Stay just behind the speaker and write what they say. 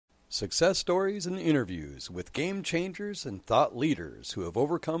Success stories and interviews with game changers and thought leaders who have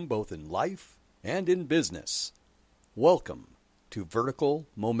overcome both in life and in business. Welcome to Vertical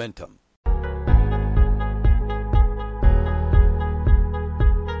Momentum.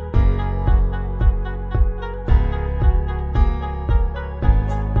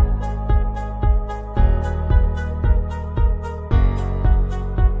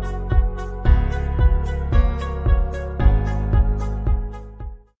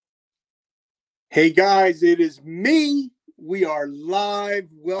 Hey guys, it is me. We are live.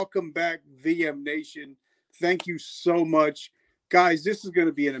 Welcome back, VM Nation. Thank you so much. Guys, this is going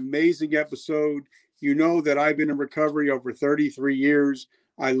to be an amazing episode. You know that I've been in recovery over 33 years.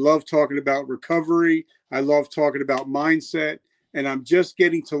 I love talking about recovery. I love talking about mindset. And I'm just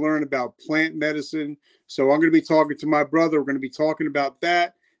getting to learn about plant medicine. So I'm going to be talking to my brother. We're going to be talking about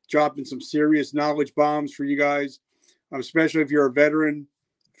that, dropping some serious knowledge bombs for you guys, especially if you're a veteran,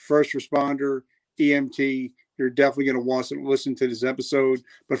 first responder, EMT, you're definitely going to want to listen to this episode.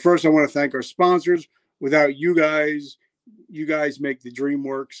 But first, I want to thank our sponsors. Without you guys make the dream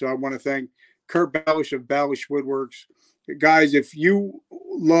work. So I want to thank Kurt Balish of Balish Woodworks. Guys, if you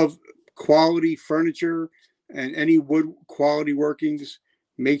love quality furniture and any wood quality workings,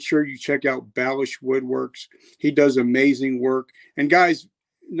 make sure you check out Balish Woodworks. He does amazing work. And guys,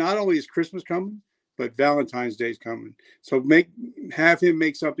 not only is Christmas coming, but Valentine's Day is coming. So have him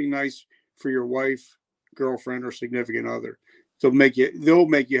make something nice for your wife, girlfriend, or significant other. So they'll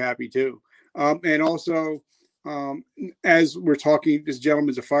make you happy too. And also, as we're talking, this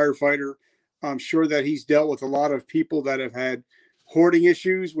gentleman's a firefighter. I'm sure that he's dealt with a lot of people that have had hoarding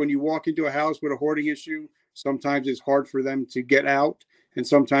issues. When you walk into a house with a hoarding issue, sometimes it's hard for them to get out. And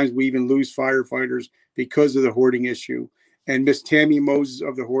sometimes we even lose firefighters because of the hoarding issue. And Miss Tammy Moses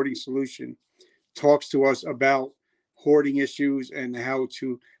of the Hoarding Solution talks to us about hoarding issues and how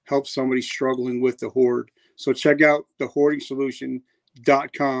to help somebody struggling with the hoard. So check out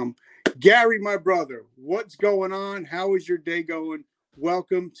thehoardingsolution.com. Gary, my brother, what's going on? How is your day going?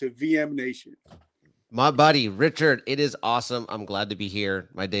 Welcome to VM Nation. My buddy, Richard, it is awesome. I'm glad to be here.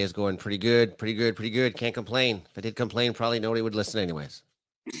 My day is going pretty good. Can't complain. If I did complain, probably nobody would listen anyways.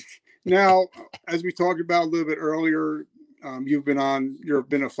 Now, as we talked about a little bit earlier, you've been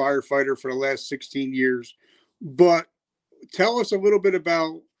a firefighter for the last 16 years, but tell us a little bit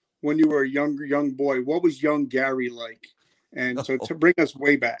about when you were a young boy. What was young Gary like? And so to bring us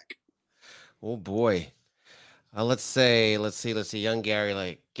way back. Oh boy. Let's see. Young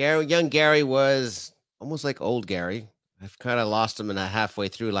Gary, young Gary was almost like old Gary. I've kind of lost him in a halfway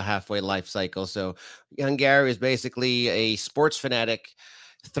life cycle. So young Gary is basically a sports fanatic,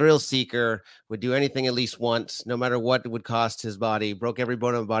 thrill seeker, would do anything at least once, no matter what it would cost his body, broke every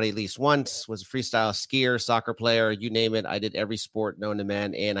bone in the body at least once, was a freestyle skier, soccer player, you name it. I did every sport known to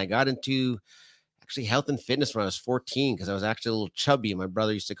man. And I got into actually health and fitness when I was 14 because I was actually a little chubby. My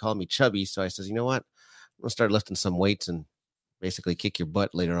brother used to call me chubby. So I says, you know what? I'm going to start lifting some weights and basically kick your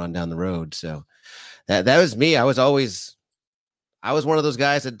butt later on down the road. So that was me. I was one of those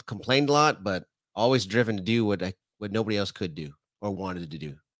guys that complained a lot, but always driven to do what nobody else could do or wanted to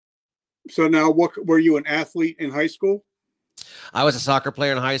do. So now, what were you, an athlete in high school? I was a soccer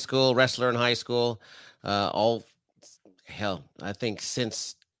player in high school, wrestler in high school. I think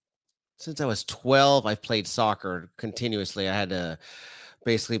since I was 12, I've played soccer continuously. I had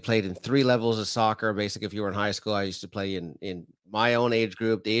basically played in 3 levels of soccer. Basically, if you were in high school, I used to play in my own age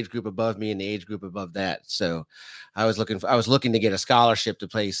group, the age group above me, and the age group above that. So I was looking to get a scholarship to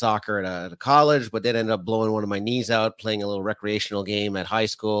play soccer at a college, but then ended up blowing one of my knees out playing a little recreational game at high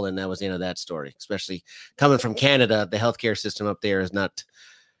school, and that was the end of that story. Especially coming from Canada, the healthcare system up there is not,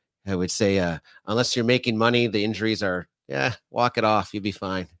 I would say, unless you're making money, the injuries are, walk it off, you'll be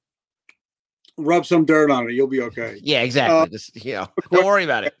fine. Rub some dirt on it, you'll be okay. Yeah, exactly. Don't worry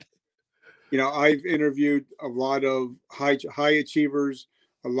about it. I've interviewed a lot of high achievers,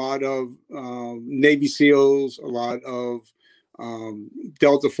 a lot of Navy SEALs, a lot of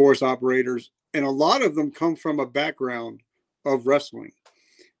Delta Force operators, and a lot of them come from a background of wrestling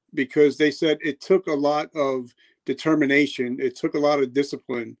because they said it took a lot of determination. It took a lot of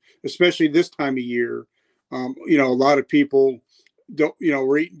discipline, especially this time of year. A lot of people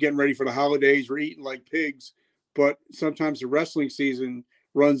we're getting ready for the holidays. We're eating like pigs, but sometimes the wrestling season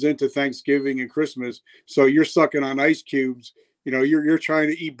runs into Thanksgiving and Christmas. So you're sucking on ice cubes. You're trying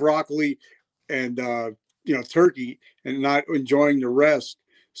to eat broccoli and, turkey and not enjoying the rest.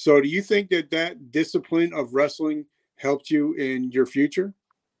 So do you think that discipline of wrestling helped you in your future?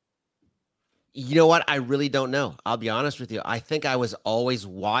 You know what? I really don't know. I'll be honest with you. I think I was always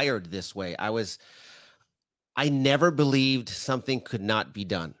wired this way. I never believed something could not be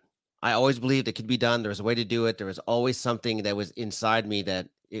done. I always believed it could be done. There was a way to do it. There was always something that was inside me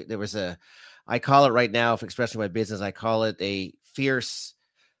there was I call it right now, if expressing my business, I call it a fierce,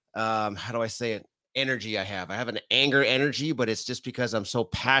 how do I say it? Energy I have. I have an anger energy, but it's just because I'm so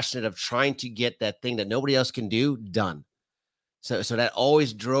passionate of trying to get that thing that nobody else can do done. So that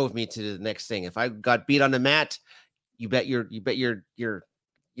always drove me to the next thing. If I got beat on the mat, you bet your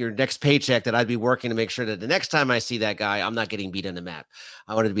next paycheck that I'd be working to make sure that the next time I see that guy, I'm not getting beat on the mat.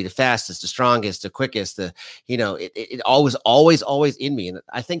 I wanted to be the fastest, the strongest, the quickest, it always in me. And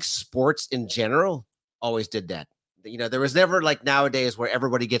I think sports in general always did that. There was never like nowadays where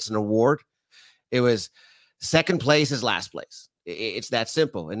everybody gets an award. It was second place is last place. It's that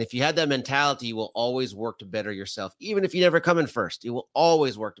simple. And if you had that mentality, you will always work to better yourself. Even if you never come in first, you will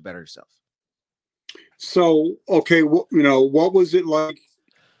always work to better yourself. So, okay, what was it like?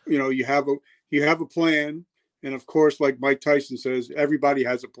 You have a plan, and of course, like Mike Tyson says, everybody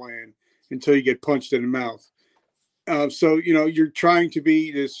has a plan until you get punched in the mouth. So you're trying to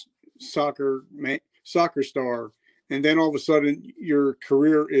be this soccer star, and then all of a sudden your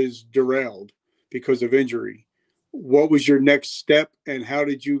career is derailed because of injury. What was your next step, and how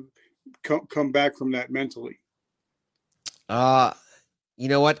did you come back from that mentally? You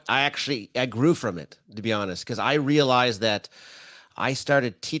know what? I grew from it, to be honest, because I realized that I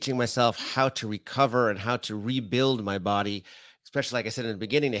started teaching myself how to recover and how to rebuild my body, especially like I said in the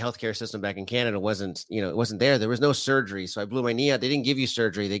beginning, the healthcare system back in Canada wasn't there. There was no surgery. So I blew my knee out. They didn't give you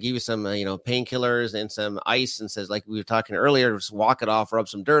surgery. They give you some, painkillers and some ice and says, like we were talking earlier, just walk it off, rub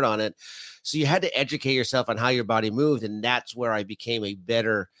some dirt on it. So you had to educate yourself on how your body moved. And that's where I became a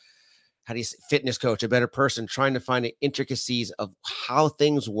better, fitness coach, a better person, trying to find the intricacies of how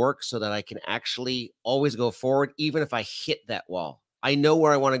things work so that I can actually always go forward, even if I hit that wall. I know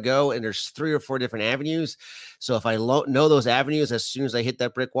where I want to go, and there's 3 or 4 different avenues. So if I know those avenues, as soon as I hit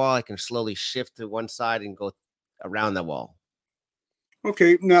that brick wall, I can slowly shift to one side and go around that wall.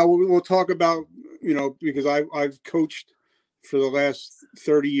 Okay, now we'll talk about, because I've coached for the last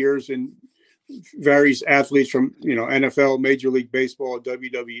 30 years in various athletes from, NFL, Major League Baseball,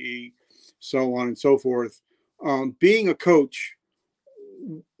 WWE, so on and so forth. Being a coach,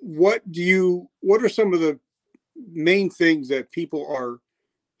 what are some of the main things that people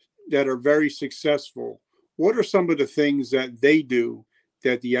that are very successful? What are some of the things that they do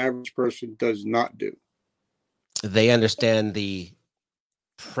that the average person does not do? They understand the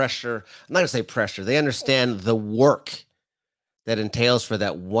pressure. I'm not going to say pressure. They understand the work that entails for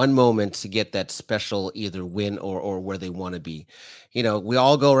that one moment to get that special either win or where they want to be. We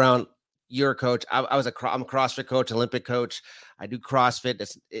all go around. You're a coach. I'm a CrossFit coach, Olympic coach. I do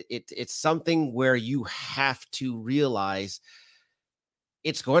CrossFit. It's something where you have to realize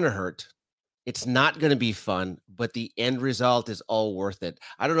it's going to hurt. It's not going to be fun, but the end result is all worth it.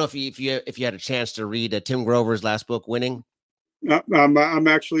 I don't know if you had a chance to read Tim Grover's last book, Winning. I'm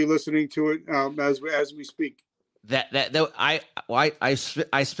actually listening to it as we speak. I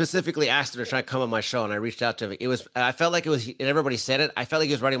specifically asked him to try to come on my show, and I reached out to him. I felt like it was, and everybody said it. I felt like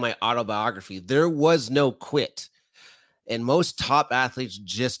he was writing my autobiography. There was no quit, and most top athletes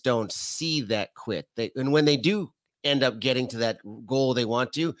just don't see that quit. And when they do end up getting to that goal they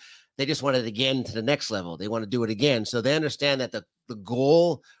want to, they just want it again to the next level. They want to do it again. So they understand that the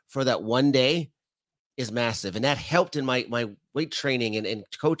goal for that one day is massive. And that helped in my weight training and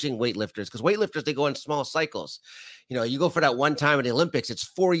coaching weightlifters, because weightlifters, they go in small cycles. You go for that one time at the Olympics, it's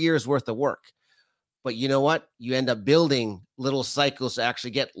 4 years worth of work. But you know what? You end up building little cycles to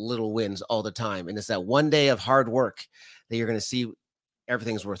actually get little wins all the time. And it's that one day of hard work that you're going to see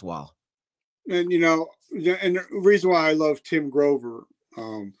everything's worthwhile. And, and the reason why I love Tim Grover,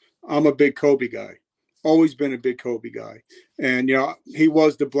 I'm a big Kobe guy, always been a big Kobe guy. And, he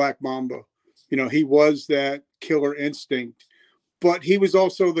was the Black Mamba. He was that killer instinct, but he was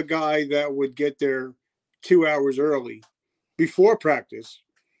also the guy that would get there 2 hours early before practice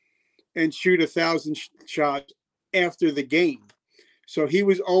and shoot 1,000 shots after the game. So he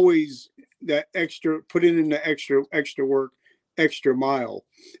was always that extra, putting in the extra work, extra mile.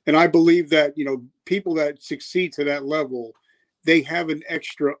 And I believe that, people that succeed to that level, they have an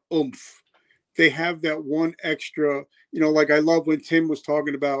extra oomph. They have that one extra, like I love when Tim was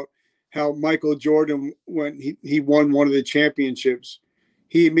talking about how Michael Jordan, when he won one of the championships,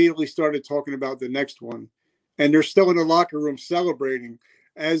 he immediately started talking about the next one. And they're still in the locker room celebrating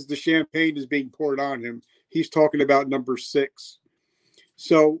as the champagne is being poured on him. He's talking about number 6.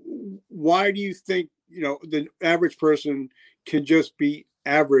 So why do you think, the average person can just be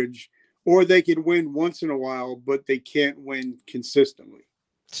average, or they can win once in a while, but they can't win consistently?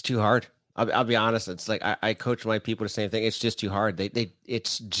 It's too hard. I'll be honest. It's like I coach my people the same thing. It's just too hard.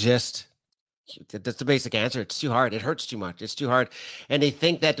 It's just that's the basic answer. It's too hard. It hurts too much. It's too hard. And they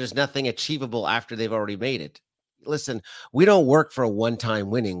think that there's nothing achievable after they've already made it. Listen, we don't work for a one-time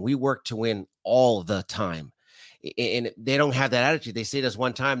winning. We work to win all the time. And they don't have that attitude. They see it as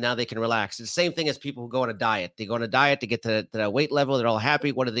one time. Now they can relax. It's the same thing as people who go on a diet. They go on a diet to get to that weight level. They're all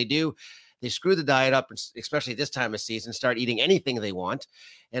happy. What do? They screw the diet up, especially this time of season, start eating anything they want.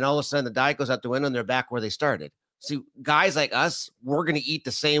 And all of a sudden the diet goes out the window and they're back where they started. See, guys like us, we're going to eat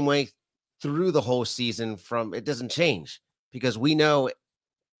the same way through the whole season. It doesn't change because we know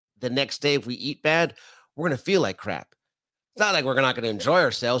the next day if we eat bad, we're going to feel like crap. It's not like we're not going to enjoy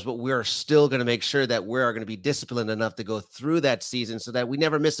ourselves, but we're still going to make sure that we're going to be disciplined enough to go through that season so that we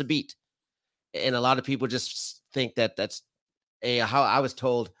never miss a beat. And a lot of people just think that that's how I was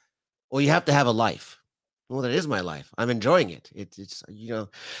told, well, you have to have a life. Well, that is my life. I'm enjoying it. It's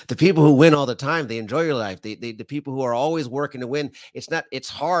the people who win all the time, they enjoy your life. The people who are always working to win, it's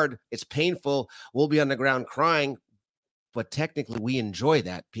hard. It's painful. We'll be on the ground crying, but technically we enjoy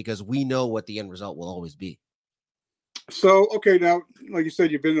that because we know what the end result will always be. So, okay, now, like you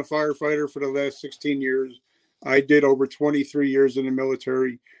said, you've been a firefighter for the last 16 years. I did over 23 years in the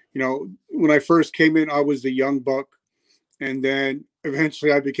military. When I first came in, I was the young buck, and then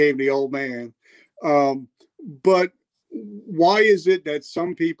eventually I became the old man. But why is it that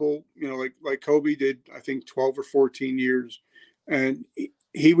some people, like Kobe did, I think 12 or 14 years, and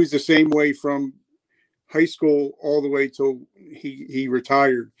he was the same way from high school all the way till he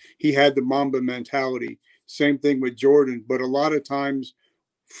retired. He had the Mamba mentality. Same thing with Jordan. But a lot of times,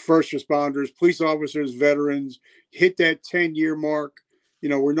 first responders, police officers, veterans hit that 10-year mark.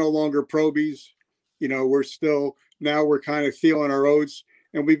 We're no longer probies. We're kind of feeling our oats,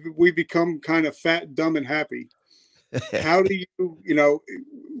 and we become kind of fat, dumb, and happy. How do you,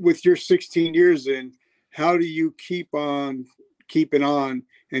 with your 16 years in, how do you keep on keeping on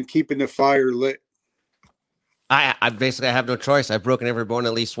and keeping the fire lit? I basically have no choice. I've broken every bone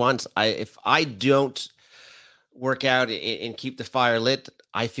at least once. If I don't work out and keep the fire lit,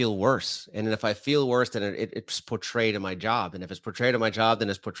 I feel worse. And if I feel worse, then it's portrayed in my job. And if it's portrayed in my job, then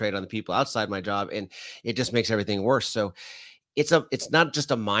it's portrayed on the people outside my job. And it just makes everything worse. So it's not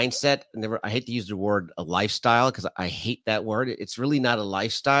just a mindset. I hate to use the word a lifestyle because I hate that word. It's really not a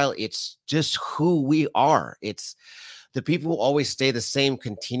lifestyle. It's just who we are. It's the people who always stay the same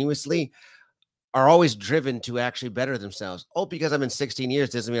continuously are always driven to actually better themselves. Oh, because I've been 16 years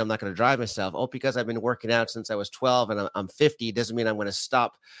doesn't mean I'm not going to drive myself. Oh, because I've been working out since I was 12 and I'm 50 doesn't mean I'm going to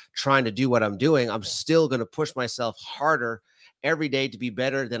stop trying to do what I'm doing. I'm still going to push myself harder every day to be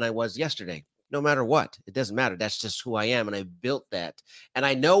better than I was yesterday, no matter what. It doesn't matter. That's just who I am. And I built that. And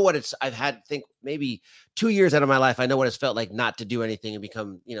I know what I've had, think maybe 2 years out of my life, I know what it's felt like not to do anything and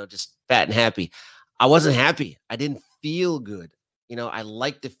become, just fat and happy. I wasn't happy. I didn't feel good. I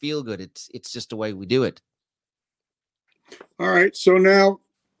like to feel good. It's just the way we do it. All right. So now,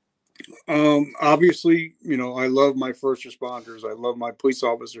 obviously, I love my first responders. I love my police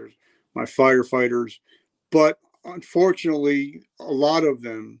officers, my firefighters, but unfortunately, a lot of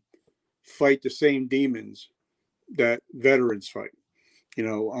them fight the same demons that veterans fight.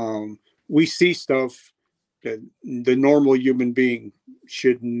 We see stuff that the normal human being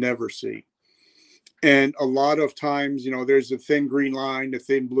should never see. And a lot of times, there's a thin green line, the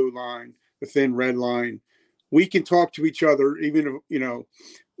thin blue line, the thin red line. We can talk to each other, even if,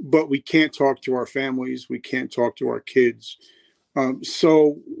 but we can't talk to our families. We can't talk to our kids.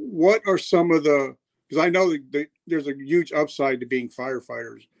 So what are some of because I know that there's a huge upside to being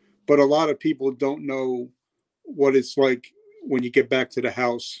firefighters, but a lot of people don't know what it's like when you get back to the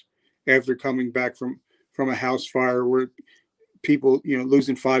house after coming back from a house fire where people,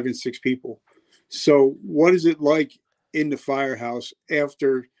 losing 5 and 6 people. So what is it like in the firehouse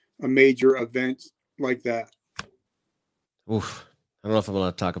after a major event like that? Oof. I don't know if I'm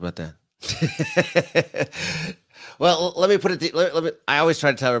allowed to talk about that. Well, let me put it. I always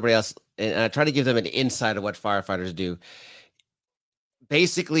try to tell everybody else, and I try to give them an insight of what firefighters do.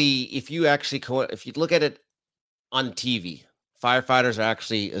 Basically, if you look at it on TV, firefighters are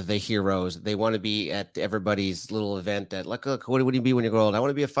actually the heroes. They want to be at everybody's little event that, look, what would you be when you grow old? I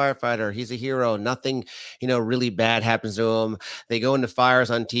want to be a firefighter. He's a hero. Nothing, really bad happens to him. They go into fires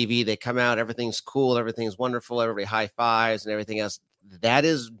on TV. They come out. Everything's cool. Everything's wonderful. Everybody high fives and everything else. That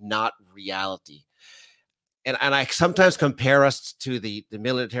is not reality. And I sometimes compare us to the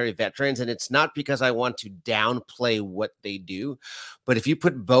military veterans, and it's not because I want to downplay what they do, but if you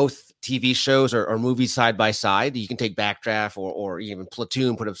put both TV shows or movies side by side, you can take Backdraft or even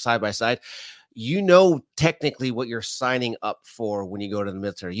Platoon, put them side by side. you know technically what you're signing up for when you go to the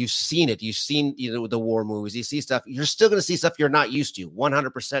military. You've seen it. You've seen the war movies. You see stuff. You're still going to see stuff you're not used to,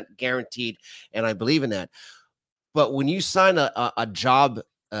 100% guaranteed, and I believe in that. But when you sign a job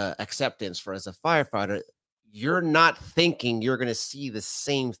acceptance for as a firefighter, you're not thinking you're going to see the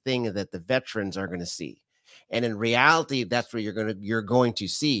same thing that the veterans are going to see. And in reality, that's what you're going to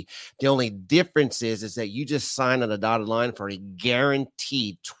see. The only difference is that you just sign on a dotted line for a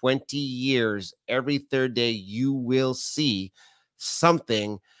guaranteed 20 years. Every third day, you will see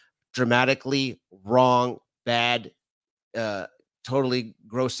something dramatically wrong, bad, totally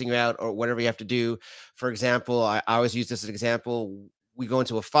grossing you out, or whatever you have to do. For example, I always use this as an example. We go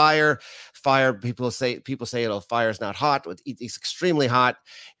into a fire. People say, oh, fire is not hot. It's extremely hot.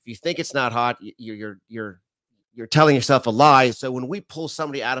 If you think it's not hot, you're telling yourself a lie. So when we pull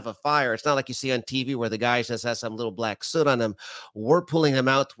somebody out of a fire, it's not like you see on TV where the guy just has some little black soot on them. We're pulling them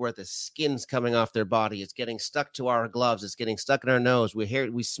out where the skin's coming off their body. It's getting stuck to our gloves. It's getting stuck in our nose.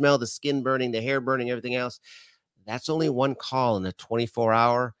 We smell the skin burning, the hair burning, everything else. That's only one call in a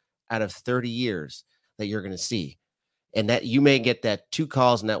 24-hour out of 30 years that you're going to see. And that you may get that 2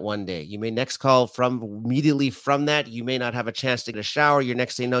 calls in that one day. You may next call immediately from that. You may not have a chance to get a shower. Your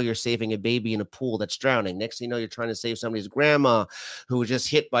next thing you know, you're saving a baby in a pool that's drowning. Next thing you know, you're trying to save somebody's grandma who was just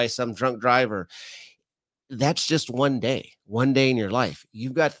hit by some drunk driver. That's just one day in your life.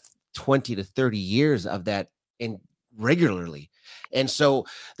 You've got 20 to 30 years of that regularly. And so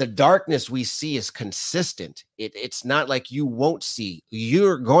the darkness we see is consistent. It's not like you won't see.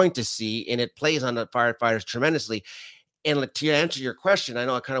 You're going to see, and it plays on the firefighters tremendously. And to answer your question, I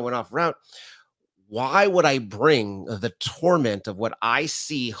know I kind of went off route. Why would I bring the torment of what I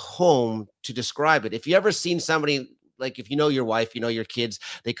see home to describe it? If you ever seen somebody, like if you know your wife, you know your kids,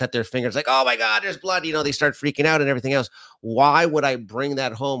 they cut their fingers like, oh my God, there's blood, they start freaking out and everything else. Why would I bring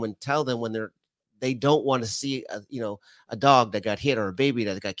that home and tell them when they don't want to see a dog that got hit or a baby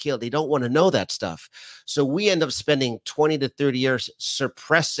that got killed? They don't want to know that stuff. So we end up spending 20 to 30 years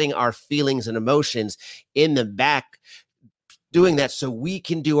suppressing our feelings and emotions in the back, doing that so we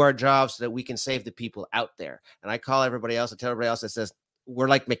can do our jobs, so that we can save the people out there. And I tell everybody else that says, we're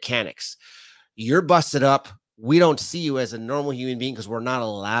like mechanics. You're busted up. We don't see you as a normal human being because we're not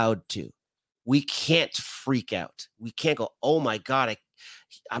allowed to. We can't freak out. We can't go, oh my God,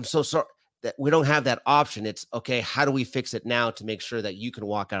 I'm so sorry. That we don't have that option. It's okay. How do we fix it now to make sure that you can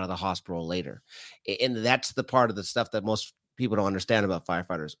walk out of the hospital later? And that's the part of the stuff that most people don't understand about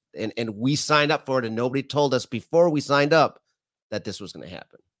firefighters. And we signed up for it, and nobody told us before we signed up that this was going to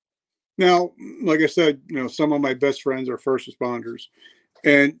happen. Now, like I said, some of my best friends are first responders,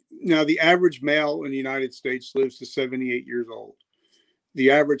 and now the average male in the United States lives to 78 years old.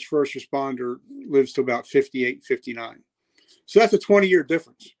 The average first responder lives to about 58, 59. So that's a 20-year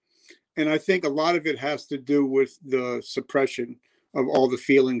difference. And I think a lot of it has to do with the suppression of all the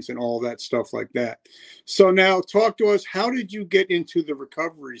feelings and all that stuff like that. So now talk to us. How did you get into the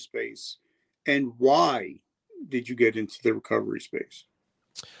recovery space, and why did you get into the recovery space?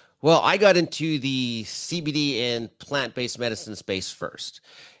 Well, I got into the CBD and plant-based medicine space first.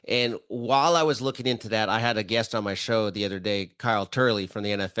 And while I was looking into that, I had a guest on my show the other day, Kyle Turley from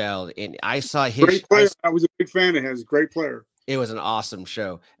the NFL. And I saw his... Great player. I was a big fan of his. Great player. It was an awesome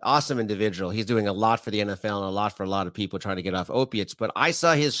show. Awesome individual. He's doing a lot for the NFL and a lot for a lot of people trying to get off opiates. But I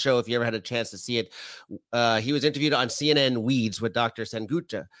saw his show, if you ever had a chance to see it. He was interviewed on CNN Weeds with Dr.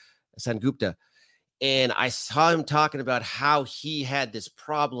 Sengupta. And I saw him talking about how he had this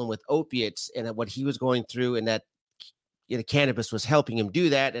problem with opiates and what he was going through, and that cannabis was helping him do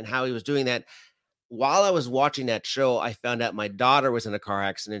that, and how he was doing that. While I was watching that show, I found out my daughter was in a car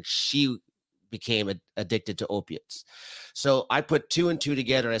accident. She became addicted to opiates. So I put 2 and 2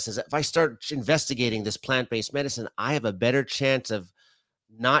 together. And I says, if I start investigating this plant-based medicine, I have a better chance of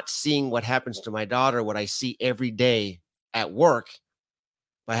not seeing what happens to my daughter, what I see every day at work.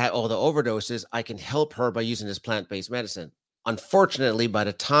 By all the overdoses, I can help her by using this plant-based medicine. Unfortunately, by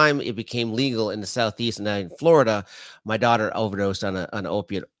the time it became legal in the Southeast and now in Florida, my daughter overdosed on an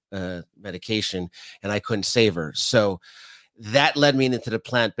opiate medication, and I couldn't save her. So that led me into the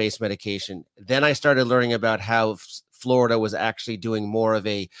plant-based medication. Then I started learning about how Florida was actually doing more of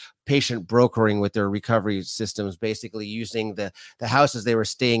a patient brokering with their recovery systems, basically using the houses they were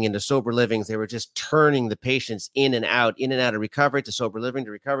staying in, the sober livings. They were just turning the patients in and out of recovery to sober living,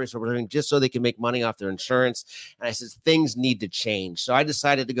 to recovery, sober living, just so they can make money off their insurance. And I said, things need to change. So I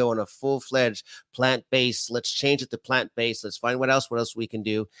decided to go on a full-fledged plant-based. Let's change it to plant-based. Let's find what else we can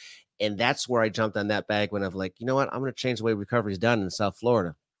do. And that's where I jumped on that bag when I'm like, you know what? I'm going to change the way recovery is done in South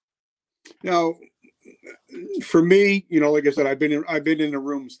Florida. Now, for me, like I said, I've been in the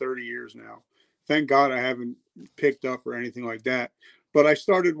rooms 30 years now. thank God I haven't picked up or anything like that. But I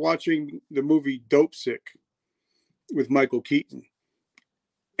started watching the movie Dope Sick with Michael Keaton,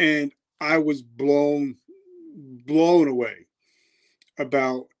 and I was blown away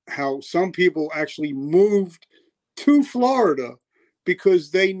about how some people actually moved to Florida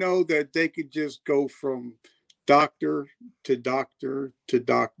because they know that they could just go from doctor to doctor to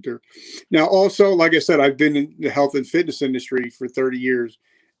doctor. Now, also, like I said, I've been in the health and fitness industry for 30 years,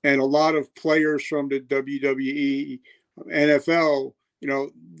 and a lot of players from the WWE, NFL,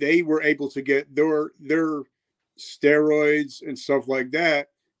 they were able to get their steroids and stuff like that,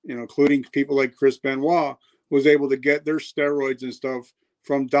 including people like Chris Benoit was able to get their steroids and stuff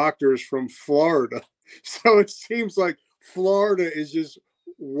from doctors from Florida. So it seems like Florida is just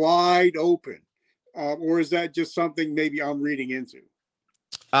wide open. Or is that just something maybe I'm reading into?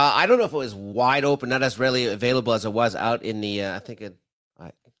 I don't know if it was wide open, not as readily available as it was out in the,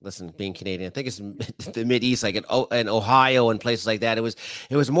 listen, being Canadian, I think it's the Mid-East, like in Ohio and places like that. It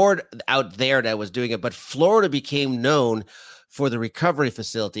was more out there that was doing it, but Florida became known for the recovery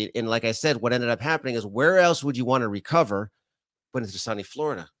facility. And like I said, what ended up happening is, where else would you want to recover when it's sunny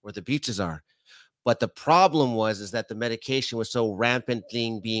Florida, where the beaches are? But the problem is that the medication was so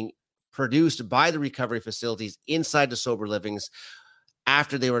rampantly being produced by the recovery facilities inside the sober livings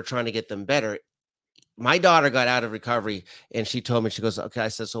after they were trying to get them better. My daughter got out of recovery and she told me, she goes, okay, I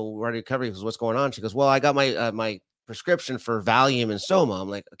said, so we're out of recovery. Because what's going on? She goes, well, I got my prescription for Valium and Soma. I'm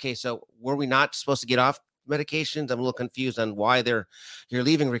like, okay, so were we not supposed to get off medications? I'm a little confused on why you're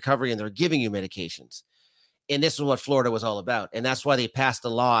leaving recovery and they're giving you medications. And this is what Florida was all about. And that's why they passed a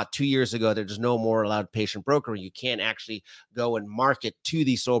law 2 years ago. There's no more allowed patient brokering. You can't actually go and market to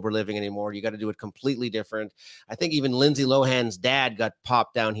the sober living anymore. You got to do it completely different. I think even Lindsay Lohan's dad got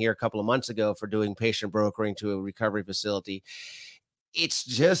popped down here a couple of months ago for doing patient brokering to a recovery facility. It's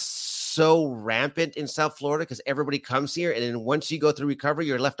just so rampant in South Florida because everybody comes here. And then once you go through recovery,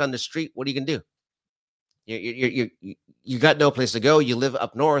 you're left on the street. What are you going to do? You got no place to go. You live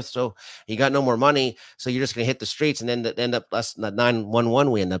up north, so you got no more money. So you're just going to hit the streets, and then end up less than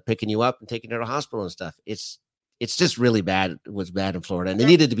 911. We end up picking you up and taking you to the hospital and stuff. It's just really bad. It was bad in Florida, and it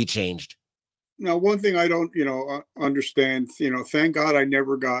needed to be changed. Now, one thing I don't, understand. Thank God I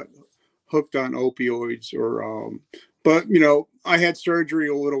never got hooked on opioids but I had surgery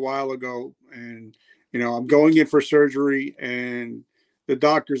a little while ago, and I'm going in for surgery, and the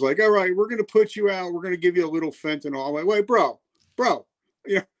doctor's like, all right, we're going to put you out. We're going to give you a little fentanyl. I'm like, wait, bro,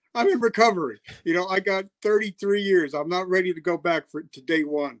 I'm in recovery. I got 33 years. I'm not ready to go back to day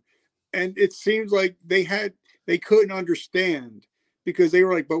one. And it seems like they couldn't understand because they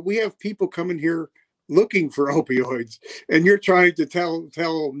were like, but we have people coming here looking for opioids and you're trying to tell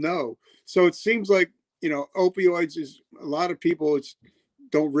them no. So it seems like, opioids is a lot of people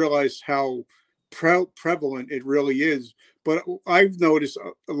don't realize how prevalent it really is. But I've noticed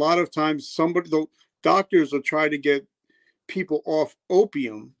a lot of times the doctors will try to get people off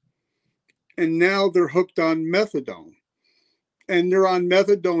opium, and now they're hooked on methadone, and they're on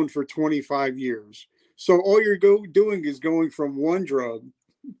methadone for 25 years. So all you're doing is going from one drug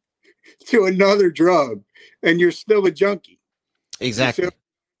to another drug, and you're still a junkie. Exactly. You see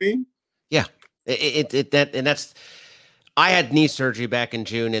what I mean? Yeah. I had knee surgery back in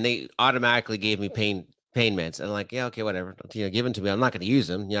June, and they automatically gave me pain meds. And I'm like, yeah, okay, whatever. Give them to me. I'm not going to use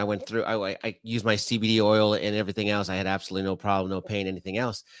them. I went through, I used my CBD oil and everything else. I had absolutely no problem, no pain, anything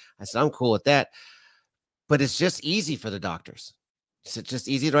else. I said, I'm cool with that. But it's just easy for the doctors. It's just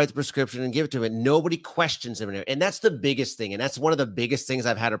easy to write the prescription and give it to them. Nobody questions them. And that's the biggest thing. And that's one of the biggest things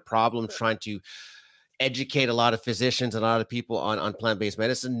I've had a problem trying to educate a lot of physicians and a lot of people on plant-based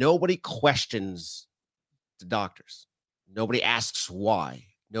medicine. Nobody questions the doctors. Nobody asks why.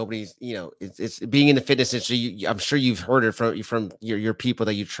 Nobody's, it's being in the fitness industry. I'm sure you've heard it from your people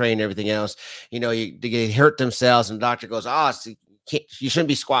that you train and everything else. They hurt themselves and the doctor goes, so you shouldn't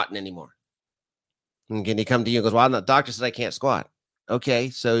be squatting anymore. And he come to you and goes, well, the doctor said I can't squat. Okay.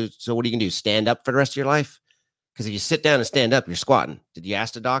 So what are you going to do? Stand up for the rest of your life? Because if you sit down and stand up, you're squatting. Did you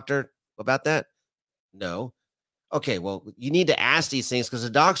ask the doctor about that? No. Okay, well, you need to ask these things because the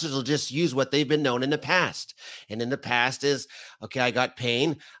doctors will just use what they've been known in the past. And in the past is, okay, I got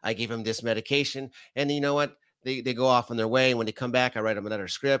pain. I gave them this medication. And you know what? They go off on their way. And when they come back, I write them another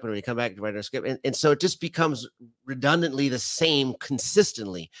script. And when they come back, I write another script. And so it just becomes redundantly the same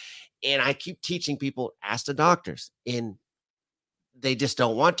consistently. And I keep teaching people, ask the doctors. And they just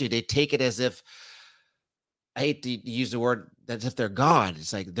don't want to. They take it as if, I hate to use the word, as if they're God.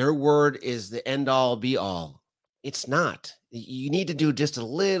 It's like their word is the end all be all. It's not. You need to do just a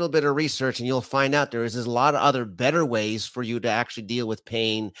little bit of research and you'll find out there's a lot of other better ways for you to actually deal with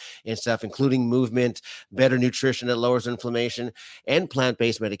pain and stuff, including movement, better nutrition that lowers inflammation, and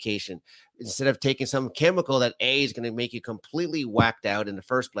plant-based medication. Instead of taking some chemical that A is going to make you completely whacked out in the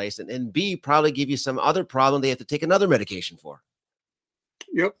first place, and B probably give you some other problem they have to take another medication for.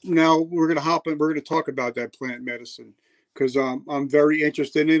 Yep. Now we're going to hop in. We're going to talk about that plant medicine because I'm very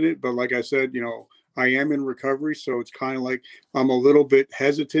interested in it. But like I said, I am in recovery, so it's kind of like I'm a little bit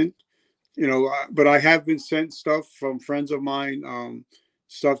hesitant, but I have been sent stuff from friends of mine,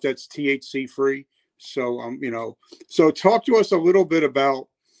 stuff that's THC free. So, so talk to us a little bit about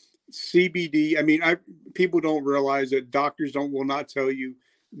CBD. I mean, people don't realize that doctors will not tell you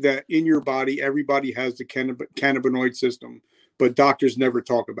that in your body, everybody has the cannabinoid system, but doctors never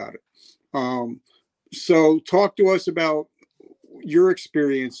talk about it. So talk to us about your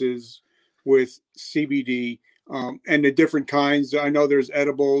experiences with CBD and the different kinds. I know there's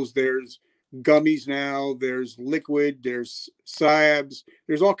edibles, there's gummies now, there's liquid, there's SABs,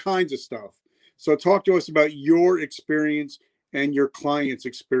 there's all kinds of stuff. So talk to us about your experience and your clients'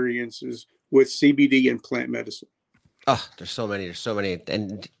 experiences with CBD and plant medicine. Oh, there's so many.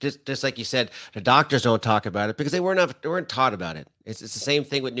 And just like you said, the doctors don't talk about it because they weren't taught about it. It's the same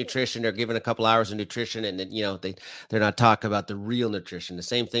thing with nutrition. They're given a couple hours of nutrition and then, they're not talking about the real nutrition. The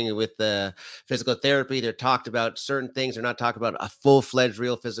same thing with the physical therapy. They're talked about certain things. They're not talking about a full-fledged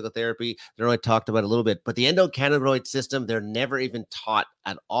real physical therapy. They're only talked about a little bit, but the endocannabinoid system, they're never even taught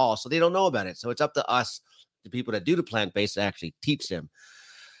at all. So they don't know about it. So it's up to us, the people that do the plant-based, to actually teach them.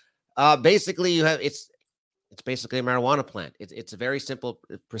 Basically it's basically a marijuana plant. It's a very simple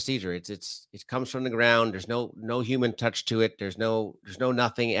procedure. It comes from the ground. There's no human touch to it. There's no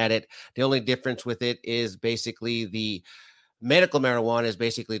nothing at it. The only difference with it is basically the medical marijuana is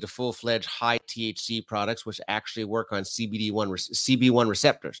basically the full-fledged high THC products, which actually work on CB1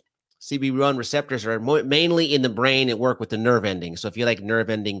 receptors. CB1 receptors are mainly in the brain and work with the nerve ending. So if you like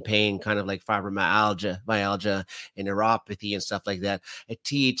nerve ending pain, kind of like fibromyalgia, and neuropathy and stuff like that, a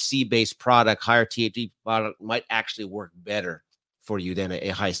THC-based product, higher THC product might actually work better for you than a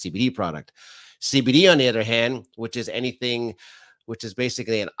high CBD product. CBD, on the other hand, which is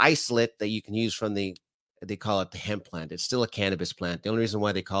basically an isolate that you can use from they call it the hemp plant. It's still a cannabis plant. The only reason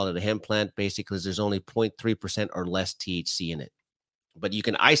why they call it a hemp plant basically is there's only 0.3% or less THC in it. But you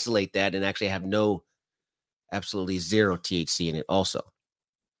can isolate that and actually have absolutely zero THC in it also.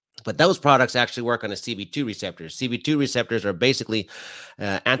 But those products actually work on the CB2 receptors. CB2 receptors are basically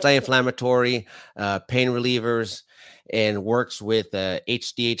anti-inflammatory, pain relievers, and works with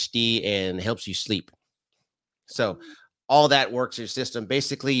HDHD and helps you sleep. So all that works in your system.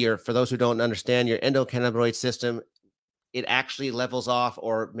 Basically, for those who don't understand, your endocannabinoid system, it actually levels off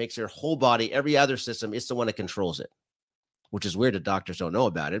or makes your whole body, every other system, it's the one that controls it. Which is weird that doctors don't know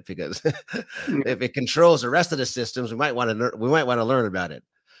about it because if it controls the rest of the systems, we might want to learn about it.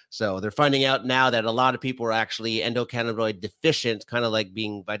 So they're finding out now that a lot of people are actually endocannabinoid deficient, kind of like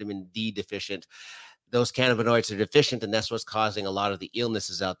being vitamin D deficient. Those cannabinoids are deficient, and that's what's causing a lot of the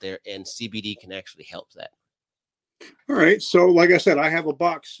illnesses out there. And CBD can actually help that. All right. So like I said, I have a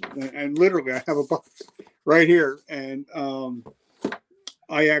box, and literally I have a box right here. And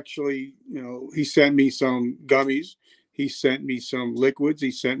I actually, he sent me some gummies. He sent me some liquids.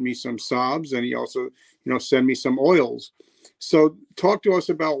 He sent me some SABs, and he also, sent me some oils. So talk to us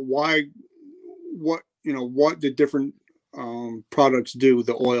about what the different products do,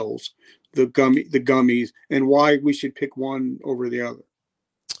 the oils, the gummies, and why we should pick one over the other.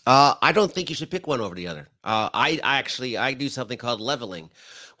 I don't think you should pick one over the other. I do something called leveling,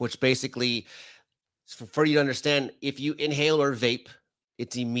 which basically, for you to understand, if you inhale or vape,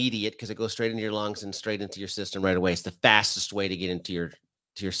 it's immediate because it goes straight into your lungs and straight into your system right away. It's the fastest way to get into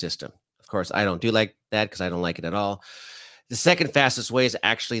your system. Of course, I don't do like that because I don't like it at all. The second fastest way is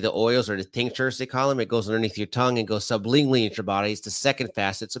actually the oils or the tinctures, they call them. It goes underneath your tongue and goes sublingually into your body. It's the second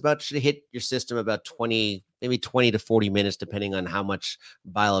fastest. It should hit your system about 20 to 40 minutes, depending on how much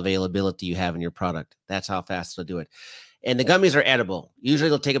bioavailability you have in your product. That's how fast it'll do it. And the gummies are edible. Usually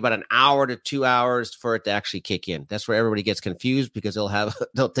it'll take about an hour to 2 hours for it to actually kick in. That's where everybody gets confused because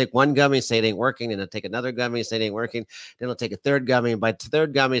they'll take one gummy, say it ain't working, and they'll take another gummy, say it ain't working. Then they'll take a third gummy, and by the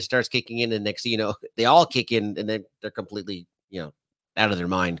third gummy it starts kicking in, and next thing you know, they all kick in, and then they're completely, out of their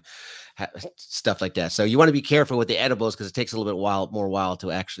mind, stuff like that. So you want to be careful with the edibles because it takes a little bit more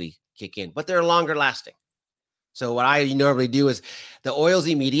to actually kick in, but they're longer lasting. So what I normally do is the oil's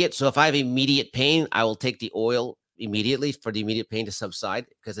immediate. So if I have immediate pain, I will take the oil immediately for the immediate pain to subside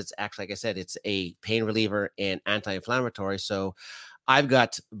because it's actually, like I said, it's a pain reliever and anti-inflammatory. So I've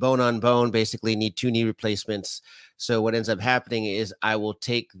got bone on bone, basically need 2 knee replacements. So what ends up happening is I will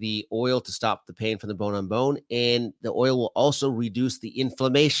take the oil to stop the pain from the bone on bone, and the oil will also reduce the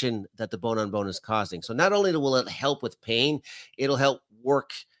inflammation that the bone on bone is causing. So not only will it help with pain, it'll help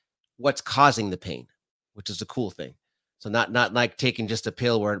work what's causing the pain, which is the cool thing. So not like taking just a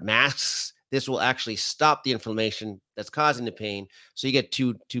pill where it masks. This will actually stop the inflammation that's causing the pain. So you get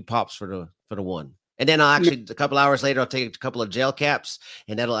two pops for the one. And then I'll actually, a couple hours later, I'll take a couple of gel caps,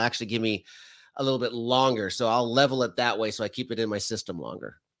 and that'll actually give me a little bit longer. So I'll level it that way so I keep it in my system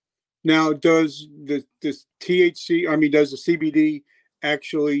longer. Now, does the THC, does the CBD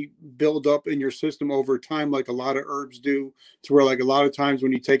actually build up in your system over time like a lot of herbs do, to where like a lot of times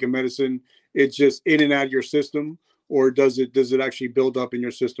when you take a medicine, it's just in and out of your system? Or does it actually build up in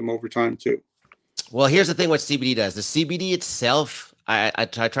your system over time too? Well, here's the thing: what CBD does. The CBD itself, I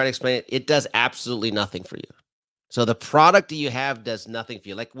try to explain it. It does absolutely nothing for you. So the product that you have does nothing for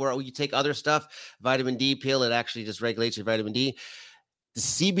you. Like where you take other stuff, vitamin D pill, it actually just regulates your vitamin D. The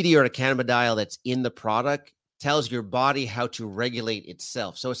CBD or the cannabidiol that's in the product tells your body how to regulate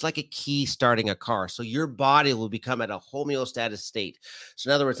itself. So it's like a key starting a car. So your body will become at a homeostatic state. So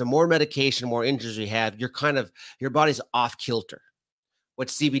in other words, the more medication, more injuries you have, your body's off kilter. What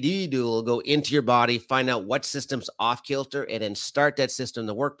CBD do will go into your body, find out what system's off kilter, and then start that system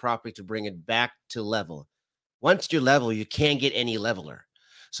to work properly to bring it back to level. Once you're level, you can't get any leveler.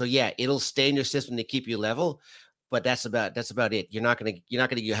 So yeah, it'll stay in your system to keep you level, but that's about it. You're not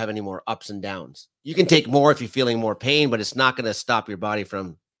gonna have any more ups and downs. You can take more if you're feeling more pain, but it's not gonna stop your body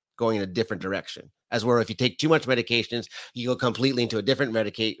from going in a different direction. As where if you take too much medications, you go completely into a different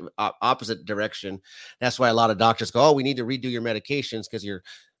opposite direction. That's why a lot of doctors go, "Oh, we need to redo your medications because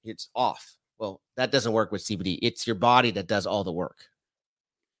it's off." Well, that doesn't work with CBD. It's your body that does all the work.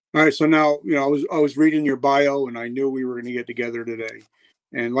 All right. So now, I was reading your bio, and I knew we were going to get together today.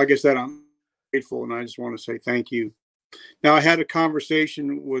 And like I said, I'm grateful, and I just want to say thank you. Now, I had a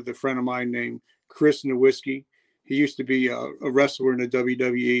conversation with a friend of mine named Chris Nowinski. He used to be a wrestler in the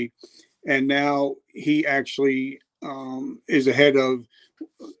WWE, and now he actually is the head of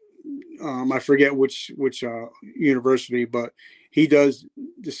I forget which university, but he does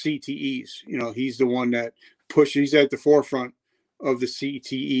the CTEs. He's the one that pushes. He's at the forefront of the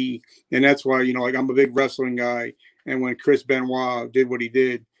CTE, and that's why like I'm a big wrestling guy. And when Chris Benoit did what he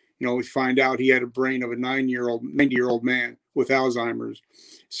did, we find out he had a brain of a 90-year-old man with Alzheimer's.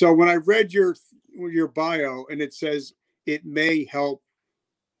 So when I read your bio, and it says it may help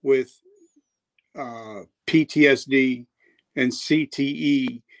with PTSD and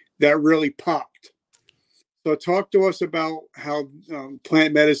CTE, that really popped. So talk to us about how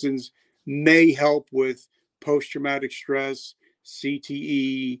plant medicines may help with post-traumatic stress,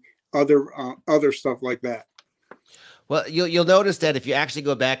 CTE, other stuff like that. Well, you'll notice that if you actually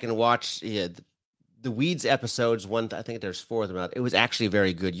go back and watch the Weeds episodes, I think there's 4 of them out. It was actually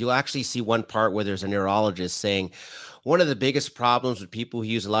very good. You'll actually see one part where there's a neurologist saying one of the biggest problems with people who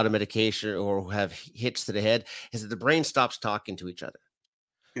use a lot of medication or who have hits to the head is that the brain stops talking to each other.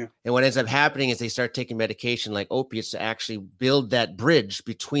 Yeah. And what ends up happening is they start taking medication like opiates to actually build that bridge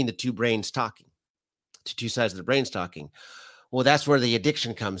between the two brains talking, the two sides of the brains talking. Well, that's where the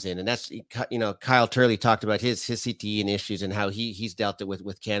addiction comes in. And that's, Kyle Turley talked about his CTE and issues and how he's dealt it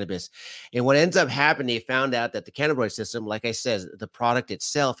with cannabis. And what ends up happening, they found out that the cannabinoid system, like I said, the product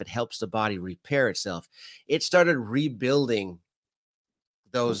itself, it helps the body repair itself. It started rebuilding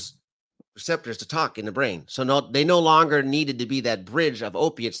those receptors to talk in the brain. So they no longer needed to be that bridge of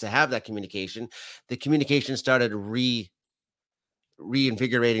opiates to have that communication. The communication started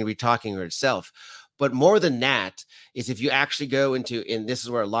reinvigorating, re-talking itself. But more than that is if you actually go into, and this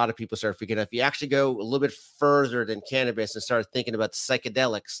is where a lot of people start freaking out, if you actually go a little bit further than cannabis and start thinking about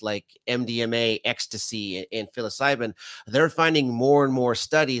psychedelics like MDMA, ecstasy, and psilocybin, they're finding more and more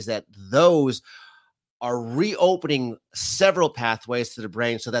studies that those are reopening several pathways to the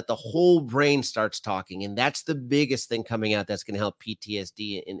brain so that the whole brain starts talking. And that's the biggest thing coming out that's going to help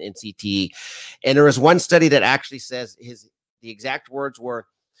PTSD and CTE. And there was one study that actually says the exact words were,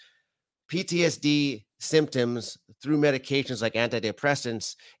 PTSD symptoms through medications like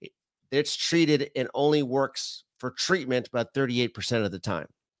antidepressants, it's treated and only works for treatment about 38% of the time.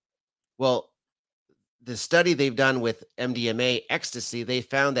 Well, the study they've done with MDMA, ecstasy, they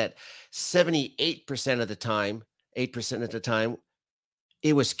found that 78% of the time, 8% of the time,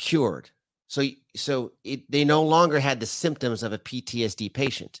 it was cured. So they no longer had the symptoms of a PTSD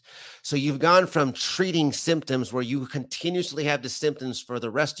patient. So you've gone from treating symptoms where you continuously have the symptoms for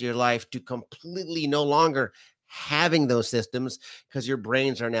the rest of your life to completely no longer having those systems because your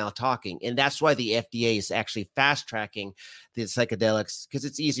brains are now talking. And that's why the FDA is actually fast tracking the psychedelics, because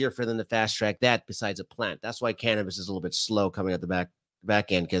it's easier for them to fast track that besides a plant. That's why cannabis is a little bit slow coming at the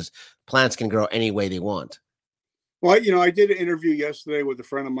back end, because plants can grow any way they want. Well, I did an interview yesterday with a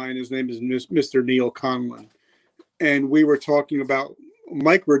friend of mine. His name is Mr. Neil Conlon. And we were talking about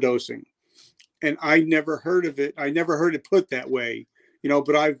microdosing. And I never heard of it. I never heard it put that way,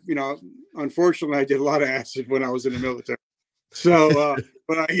 but unfortunately, I did a lot of acid when I was in the military. So,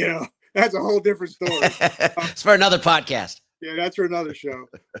 that's a whole different story. It's for another podcast. Yeah, that's for another show.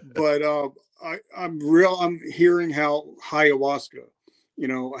 But I'm hearing how ayahuasca,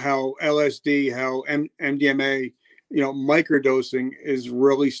 how LSD, how MDMA, microdosing is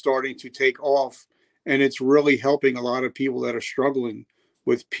really starting to take off. And it's really helping a lot of people that are struggling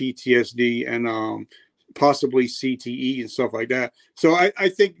with PTSD and possibly CTE and stuff like that. So I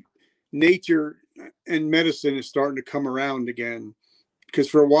think nature and medicine is starting to come around again, because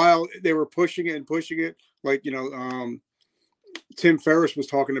for a while they were pushing it. Like, Tim Ferriss was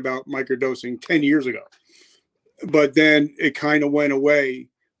talking about microdosing 10 years ago, but then it kind of went away,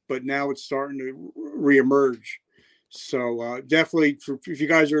 but now it's starting to reemerge. So definitely, if you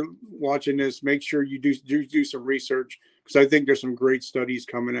guys are watching this, make sure you do some research, because I think there's some great studies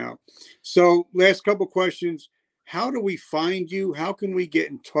coming out. So last couple questions. How do we find you? How can we get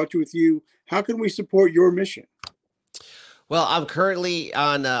in touch with you? How can we support your mission? Well, I'm currently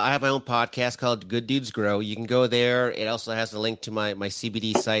on, I have my own podcast called Good Dudes Grow. You can go there. It also has a link to my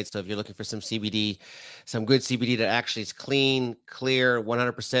CBD site. So if you're looking for some CBD, some good CBD that actually is clean, clear,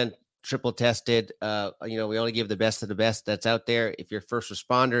 100% triple tested, we only give the best of the best that's out there. If you're a first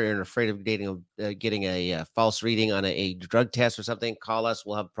responder and afraid of getting a false reading on a drug test or something, call us.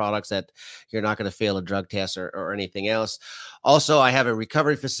 We'll have products that you're not going to fail a drug test or anything else. Also, I have a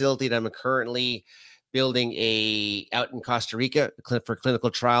recovery facility that I'm currently building out in Costa Rica for clinical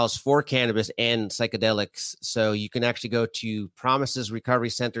trials for cannabis and psychedelics. So you can actually go to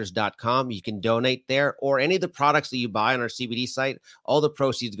promisesrecoverycenters.com. You can donate there, or any of the products that you buy on our CBD site, all the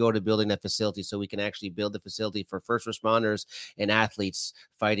proceeds go to building that facility, so we can actually build the facility for first responders and athletes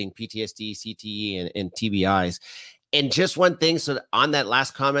fighting PTSD, CTE, and TBIs. And just one thing, so on that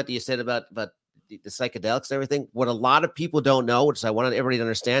last comment that you said about the psychedelics and everything, what a lot of people don't know, which I wanted everybody to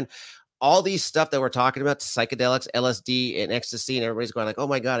understand, all these stuff that we're talking about, psychedelics, LSD, and ecstasy, and everybody's going like, oh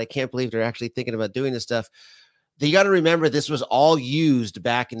my God, I can't believe they're actually thinking about doing this stuff. You got to remember, this was all used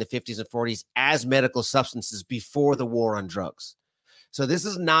back in the 50s and 40s as medical substances before the war on drugs. So this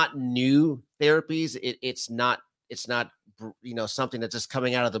is not new therapies. It's not something that's just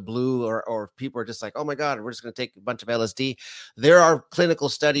coming out of the blue, or people are just like, oh my God, we're just going to take a bunch of LSD. There are clinical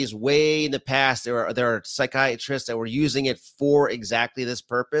studies way in the past. There are psychiatrists that were using it for exactly this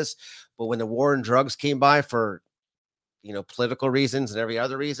purpose. But when the war on drugs came by for, political reasons and every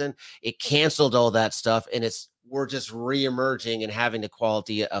other reason, it canceled all that stuff. And we're just reemerging, and having the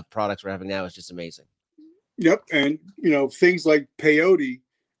quality of products we're having now is just amazing. Yep. And, things like peyote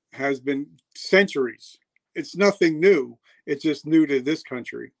has been centuries. It's nothing new. It's just new to this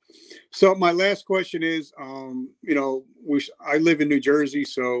country. So my last question is, I live in New Jersey,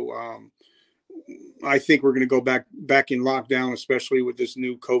 so I think we're going to go back in lockdown, especially with this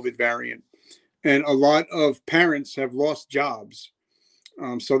new COVID variant. And a lot of parents have lost jobs.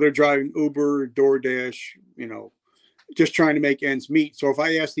 So they're driving Uber, DoorDash, just trying to make ends meet. So if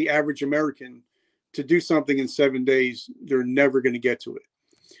I ask the average American to do something in 7 days, they're never going to get to it.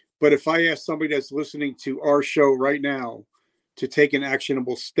 But if I ask somebody that's listening to our show right now to take an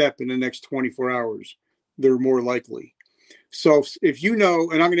actionable step in the next 24 hours, they're more likely. So if and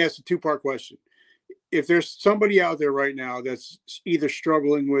I'm going to ask a two-part question. If there's somebody out there right now that's either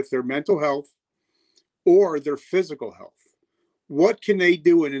struggling with their mental health or their physical health, what can they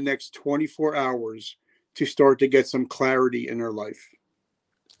do in the next 24 hours to start to get some clarity in their life?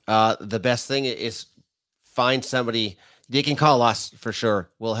 The best thing is find somebody. They can call us for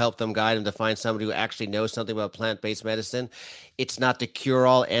sure. We'll help them, guide them to find somebody who actually knows something about plant-based medicine. It's not the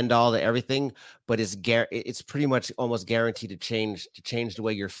cure-all, end-all to everything, but it's pretty much almost guaranteed to change the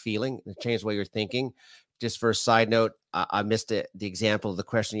way you're feeling, to change the way you're thinking. Just for a side note, I missed the example of the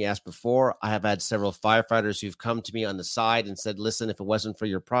question you asked before. I have had several firefighters who've come to me on the side and said, listen, if it wasn't for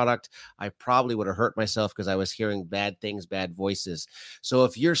your product, I probably would have hurt myself because I was hearing bad things, bad voices. So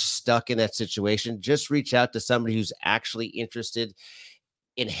if you're stuck in that situation, just reach out to somebody who's actually interested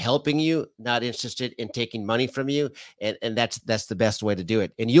in helping you, not interested in taking money from you. And that's the best way to do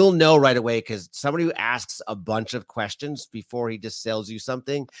it. And you'll know right away, because somebody who asks a bunch of questions before he just sells you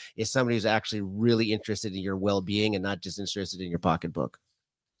something is somebody who's actually really interested in your well-being and not just interested in your pocketbook.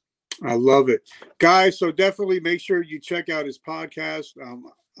 I love it, guys. So definitely make sure you check out his podcast.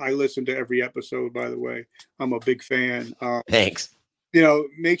 I listen to every episode, by the way. I'm a big fan. Thanks.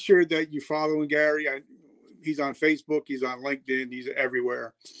 Make sure that you following Gary. He's on Facebook, he's on LinkedIn, he's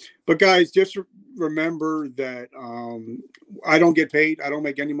everywhere. But guys, just remember that I don't get paid. I don't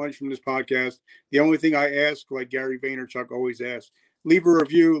make any money from this podcast. The only thing I ask, like Gary Vaynerchuk always asks, leave a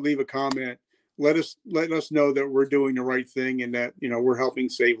review, leave a comment. Let us know that we're doing the right thing and that we're helping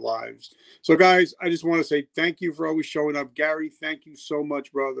save lives. So guys, I just want to say thank you for always showing up. Gary, thank you so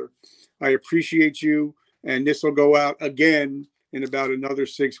much, brother. I appreciate you. And this will go out again in about another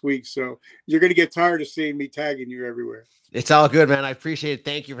 6 weeks. So you're going to get tired of seeing me tagging you everywhere. It's all good, man. I appreciate it.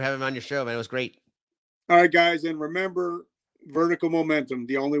 Thank you for having me on your show, man. It was great. All right, guys. And remember, vertical momentum.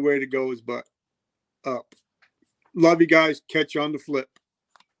 The only way to go is but up. Love you guys. Catch you on the flip.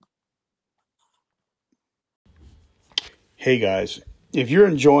 Hey, guys. If you're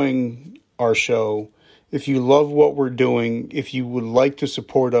enjoying our show, if you love what we're doing, if you would like to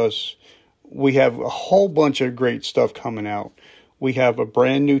support us, we have a whole bunch of great stuff coming out. We have a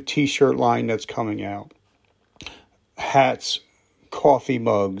brand new t-shirt line that's coming out. Hats, coffee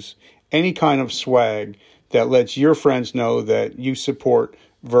mugs, any kind of swag that lets your friends know that you support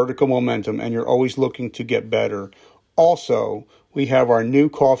Vertical Momentum and you're always looking to get better. Also, we have our new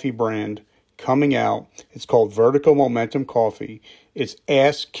coffee brand coming out. It's called Vertical Momentum Coffee. It's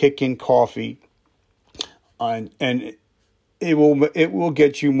ass-kicking coffee, and it will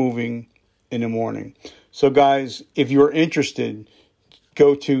get you moving in the morning. So guys, if you're interested,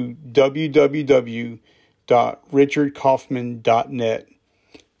 go to www.richardkaufman.net.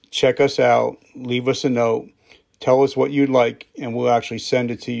 Check us out. Leave us a note. Tell us what you'd like, and we'll actually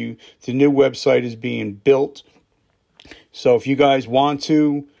send it to you. The new website is being built. So if you guys want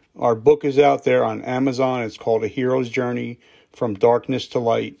to, our book is out there on Amazon. It's called A Hero's Journey from Darkness to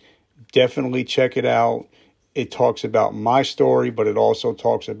Light. Definitely check it out. It talks about my story, but it also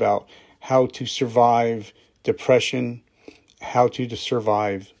talks about how to survive depression, how to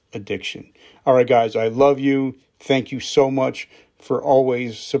survive addiction. All right, guys, I love you. Thank you so much for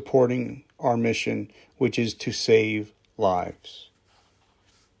always supporting our mission, which is to save lives.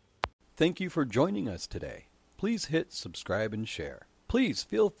 Thank you for joining us today. Please hit subscribe and share. Please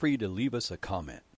feel free to leave us a comment.